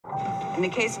In the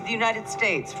case of the United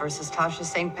States versus Tasha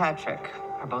St. Patrick,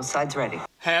 are both sides ready?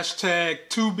 Hashtag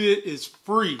 2-bit is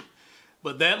free.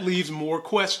 But that leaves more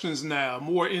questions now,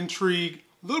 more intrigue,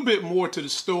 a little bit more to the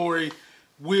story.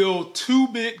 Will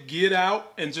 2-bit get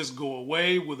out and just go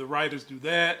away? Will the writers do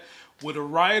that? Will the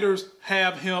writers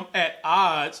have him at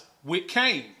odds with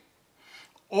Kane?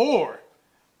 Or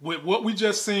with what we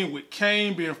just seen with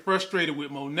Kane being frustrated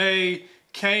with Monet,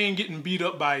 Kane getting beat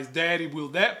up by his daddy, will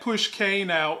that push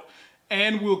Kane out?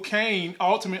 And will Kane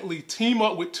ultimately team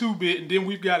up with 2-bit? And then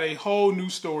we've got a whole new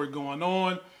story going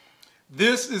on.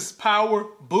 This is Power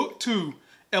Book 2,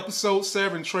 Episode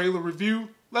 7 trailer review.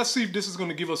 Let's see if this is going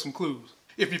to give us some clues.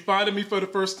 If you're finding me for the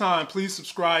first time, please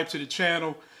subscribe to the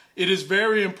channel. It is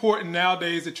very important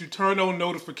nowadays that you turn on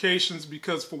notifications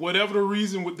because for whatever the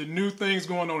reason with the new things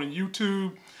going on in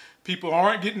YouTube, people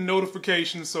aren't getting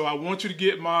notifications, so I want you to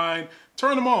get mine.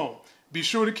 Turn them on. Be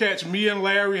sure to catch me and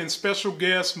Larry and special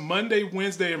guests Monday,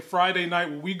 Wednesday, and Friday night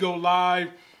when we go live.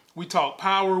 We talk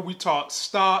power, we talk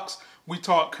stocks, we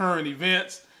talk current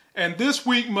events. And this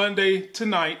week, Monday,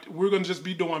 tonight, we're going to just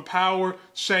be doing Power,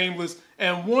 Shameless,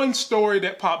 and one story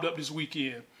that popped up this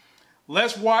weekend.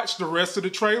 Let's watch the rest of the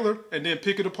trailer and then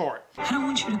pick it apart. I don't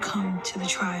want you to come to the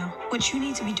trial. What you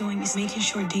need to be doing is making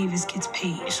sure Davis gets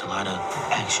paid. There's a lot of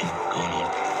action going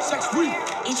on. Sex free!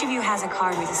 Each of you has a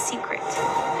card with a secret.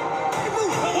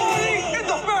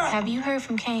 Have you heard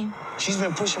from Kane? She's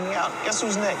been pushing me out. Guess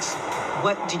who's next?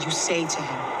 What did you say to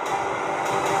him?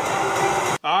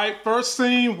 All right, first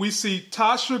scene, we see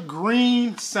Tasha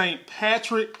Green St.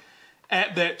 Patrick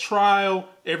at that trial.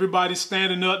 Everybody's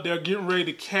standing up. They're getting ready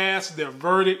to cast their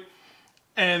verdict.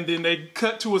 And then they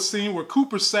cut to a scene where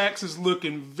Cooper Saxe is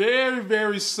looking very,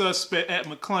 very suspect at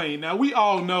McClane. Now, we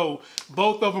all know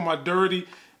both of them are dirty,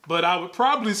 but I would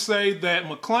probably say that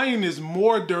McClane is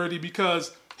more dirty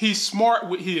because he's smart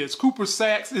with his. Cooper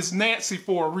Saxe is Nancy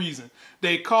for a reason.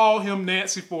 They call him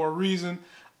Nancy for a reason.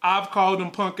 I've called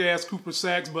him punk-ass Cooper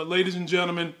Saxe, but ladies and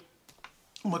gentlemen,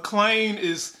 McClane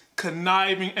is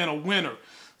conniving and a winner.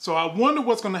 So I wonder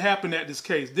what's going to happen at this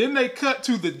case. Then they cut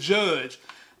to the judge.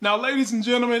 Now, ladies and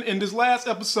gentlemen, in this last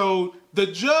episode, the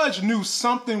judge knew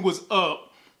something was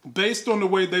up based on the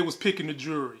way they was picking the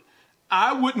jury.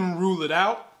 I wouldn't rule it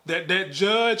out that that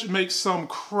judge makes some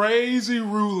crazy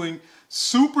ruling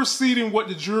superseding what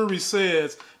the jury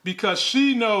says because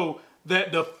she know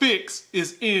that the fix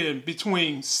is in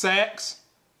between Saxe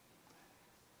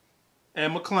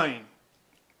and McClane.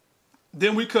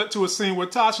 Then we cut to a scene where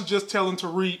Tasha just telling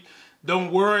Tariq,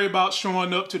 don't worry about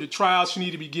showing up to the trial. She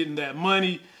need to be getting that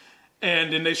money.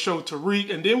 And then they show Tariq.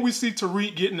 And then we see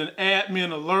Tariq getting an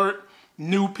admin alert,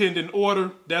 new pending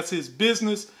order. That's his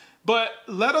business. But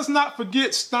let us not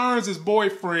forget Stearns'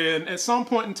 boyfriend. At some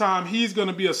point in time, he's going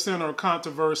to be a center of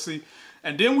controversy.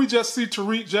 And then we just see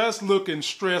Tariq just looking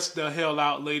stressed the hell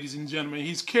out, ladies and gentlemen.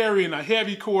 He's carrying a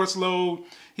heavy course load.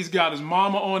 He's got his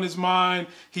mama on his mind.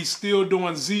 He's still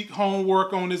doing Zeke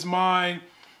homework on his mind.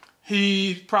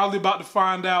 He's probably about to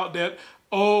find out that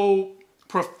old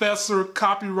Professor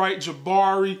Copyright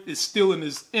Jabari is still in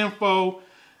his info.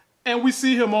 And we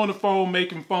see him on the phone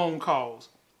making phone calls.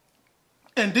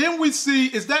 And then we see,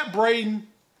 is that Braden?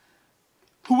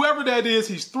 Whoever that is,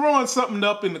 he's throwing something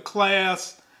up in the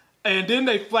class. And then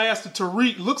they flash to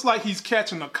Tariq. Looks like he's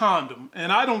catching a condom.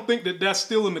 And I don't think that that's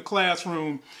still in the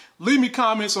classroom. Leave me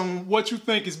comments on what you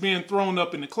think is being thrown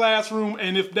up in the classroom.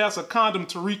 And if that's a condom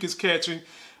Tariq is catching.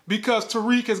 Because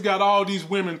Tariq has got all these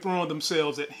women throwing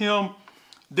themselves at him.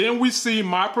 Then we see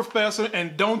my professor.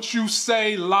 And don't you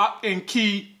say lock and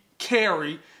key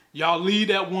Carrie. Y'all leave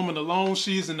that woman alone.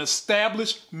 She's an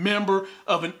established member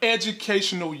of an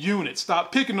educational unit.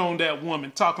 Stop picking on that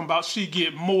woman, talking about she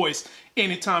get moist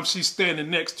anytime she's standing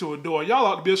next to a door. Y'all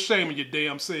ought to be ashamed of your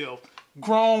damn self.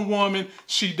 Grown woman,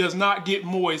 she does not get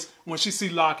moist when she see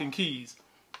lock and keys.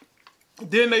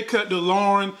 Then they cut to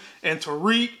Lauren and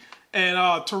Tariq. And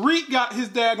Tariq got his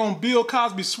daggone Bill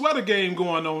Cosby sweater game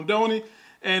going on, don't he?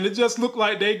 And it just looked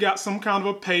like they got some kind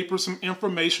of a paper, some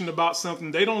information about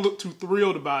something. They don't look too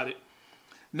thrilled about it.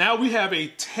 Now we have a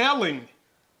telling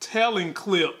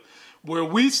clip where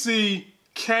we see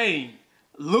Kane.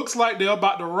 Looks like they're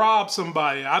about to rob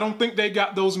somebody. I don't think they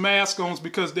got those masks on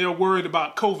because they're worried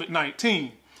about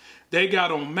COVID-19. They got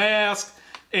on masks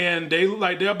and they look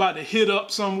like they're about to hit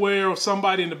up somewhere or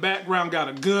somebody in the background got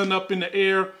a gun up in the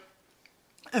air.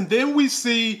 And then we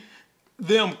see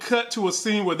them cut to a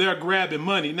scene where they're grabbing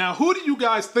money. Now, who do you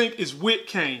guys think is with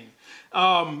Kane?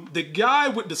 The guy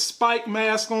with the spike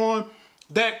mask on,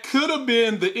 that could have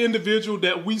been the individual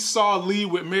that we saw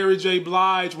leave with Mary J.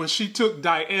 Blige when she took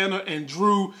Diana and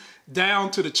Drew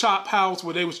down to the chop house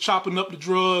where they was chopping up the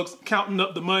drugs, counting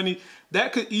up the money.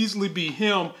 That could easily be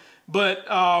him. But,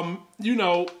 you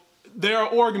know,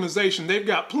 their organization, they've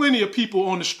got plenty of people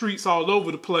on the streets all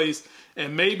over the place.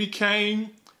 And maybe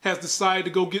Kane has decided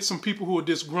to go get some people who are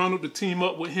disgruntled to team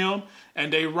up with him.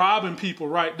 And they robbing people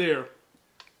right there.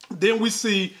 Then we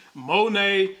see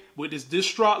Monet with this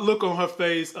distraught look on her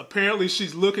face. Apparently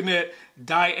she's looking at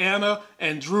Diana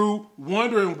and Drew,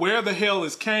 wondering where the hell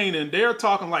is Kane. And they're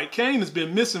talking like Kane has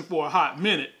been missing for a hot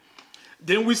minute.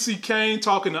 Then we see Kane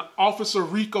talking to Officer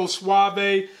Rico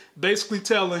Suave, basically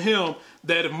telling him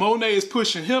that if Monet is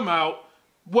pushing him out,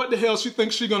 what the hell she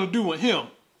thinks she's going to do with him?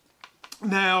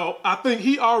 Now, I think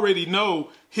he already know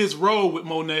his role with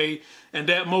Monet, and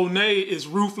that Monet is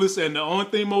ruthless, and the only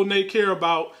thing Monet care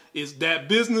about is that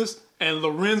business and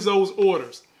Lorenzo's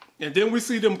orders. And then we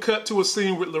see them cut to a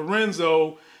scene with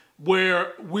Lorenzo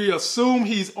where we assume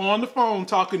he's on the phone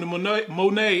talking to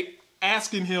Monet,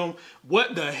 asking him,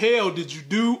 what the hell did you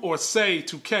do or say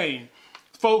to Kane?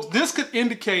 Folks, this could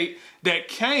indicate that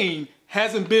Kane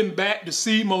hasn't been back to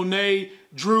see Monet,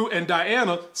 Drew, and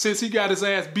Diana since he got his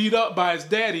ass beat up by his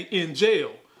daddy in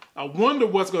jail. I wonder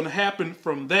what's going to happen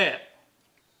from that.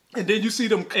 And then you see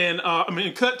them,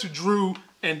 and cut to Drew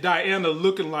and Diana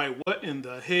looking like, what in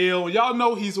the hell? Y'all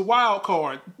know he's a wild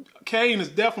card. Kane is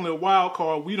definitely a wild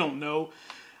card. We don't know.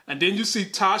 And then you see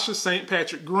Tasha St.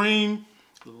 Patrick Green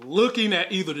looking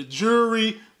at either the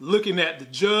jury, looking at the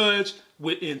judge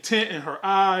with intent in her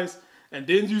eyes. And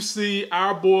then you see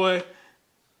our boy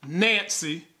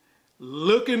Nancy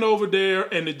looking over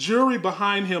there, and the jury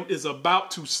behind him is about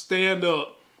to stand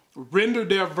up, render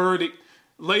their verdict.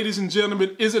 Ladies and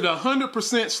gentlemen, is it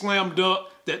 100% slam dunk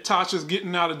that Tasha's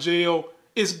getting out of jail?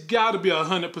 It's got to be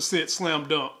 100% slam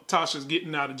dunk Tasha's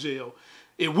getting out of jail.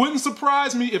 It wouldn't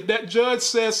surprise me if that judge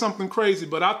says something crazy,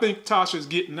 but I think Tasha's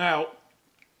getting out.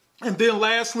 And then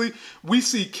lastly, we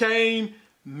see Kane.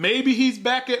 Maybe he's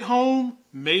back at home.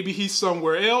 Maybe he's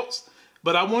somewhere else.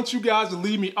 But I want you guys to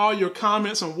leave me all your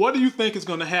comments on what do you think is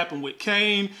going to happen with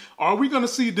Kane. Are we going to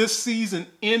see this season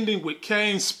ending with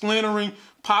Kane splintering,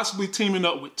 possibly teaming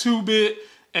up with 2-Bit?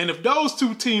 And if those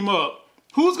two team up,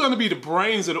 who's going to be the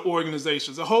brains of the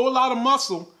organizations? A whole lot of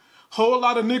muscle, whole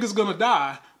lot of niggas going to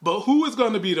die. But who is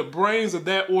going to be the brains of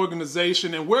that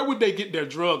organization, and where would they get their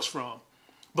drugs from?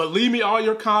 But leave me all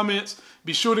your comments.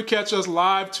 Be sure to catch us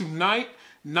live tonight,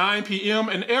 9 p.m.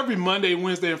 and every Monday,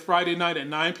 Wednesday, and Friday night at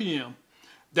 9 p.m.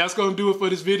 That's going to do it for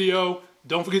this video.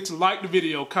 Don't forget to like the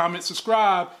video, comment,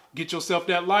 subscribe, get yourself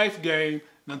that life game.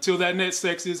 And until that next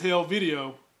sexy as hell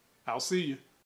video, I'll see you.